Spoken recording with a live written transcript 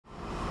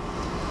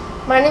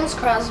My name is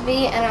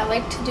Crosby, and I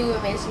like to do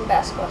amazing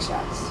basketball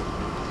shots.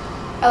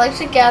 I like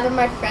to gather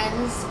my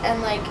friends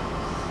and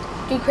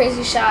do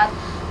crazy shots.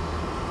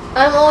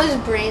 I'm always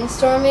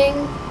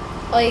brainstorming,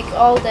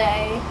 all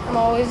day. I'm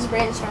always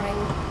brainstorming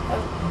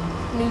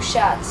of new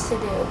shots to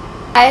do.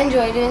 I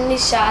enjoy doing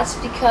these shots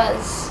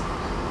because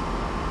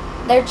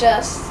they're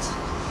just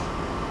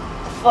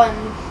fun.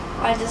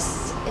 I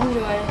just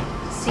enjoy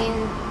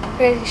seeing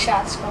crazy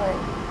shots going.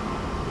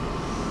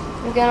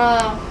 I'm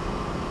gonna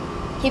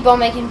keep on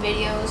making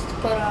videos to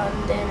put on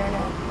the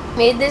internet.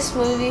 Made this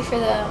movie for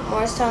the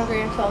Morristown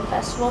Grand Film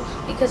Festival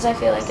because I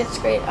feel like it's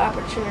a great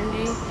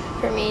opportunity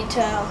for me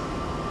to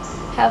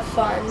have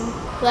fun.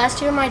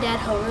 Last year my dad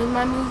helped with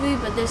my movie,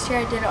 but this year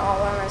I did it all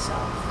by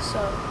myself, so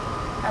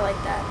I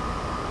like that.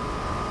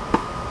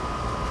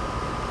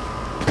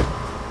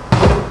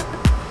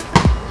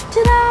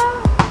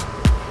 Ta-da!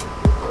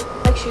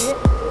 Like shoot it?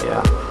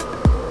 Yeah.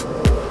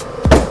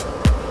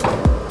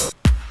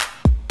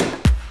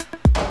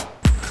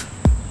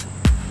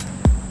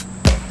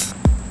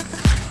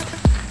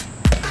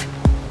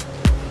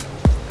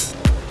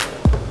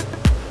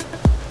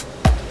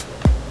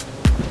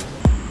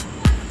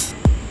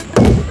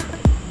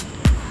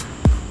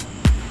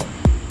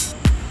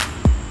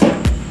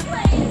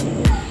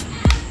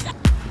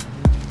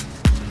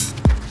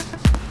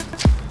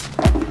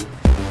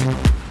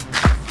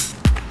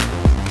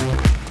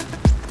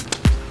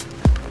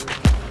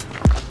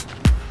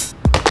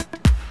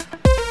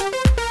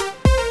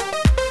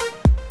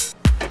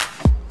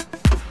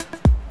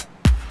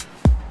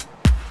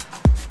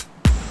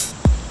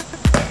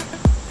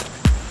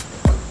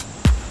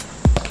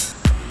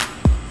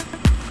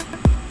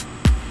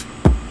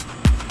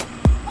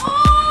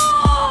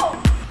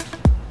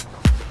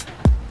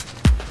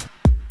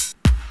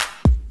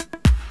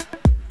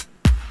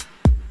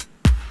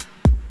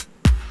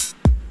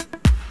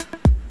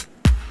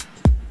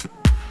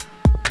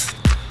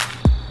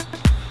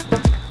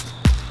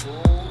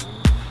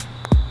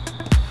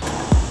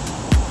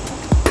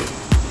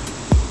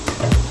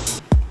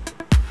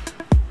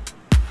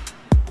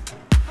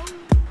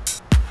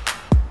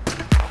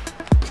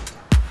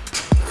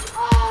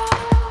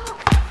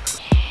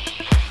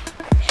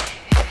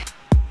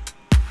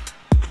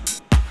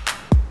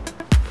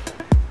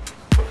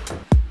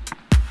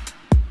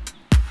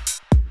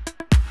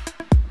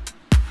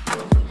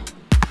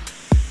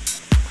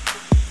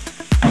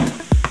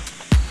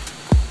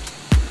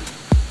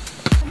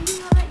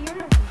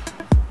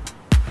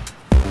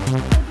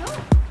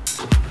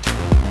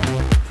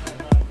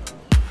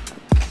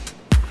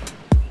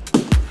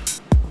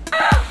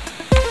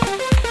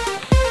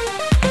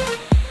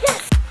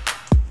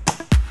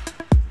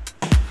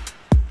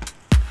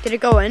 Did it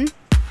go in?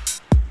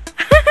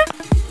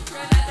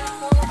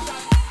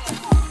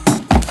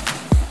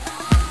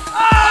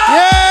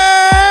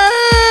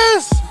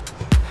 Yes!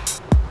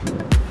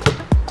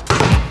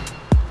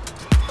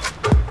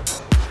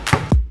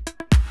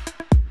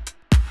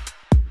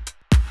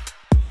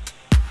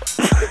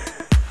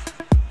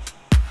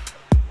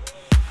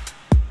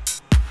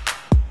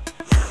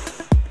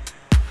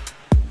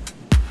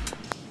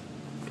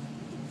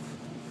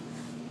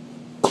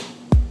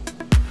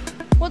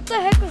 What the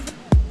heck was that?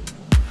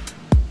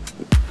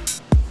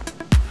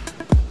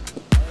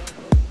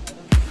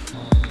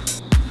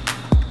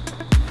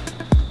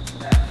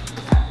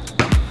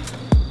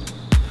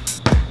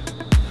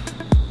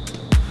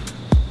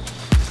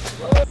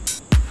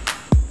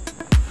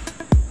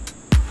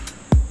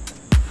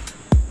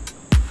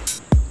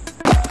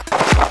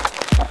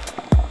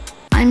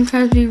 I'm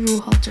Crosby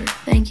Ruhalter.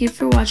 Thank you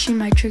for watching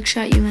my trick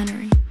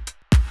shot-umentary.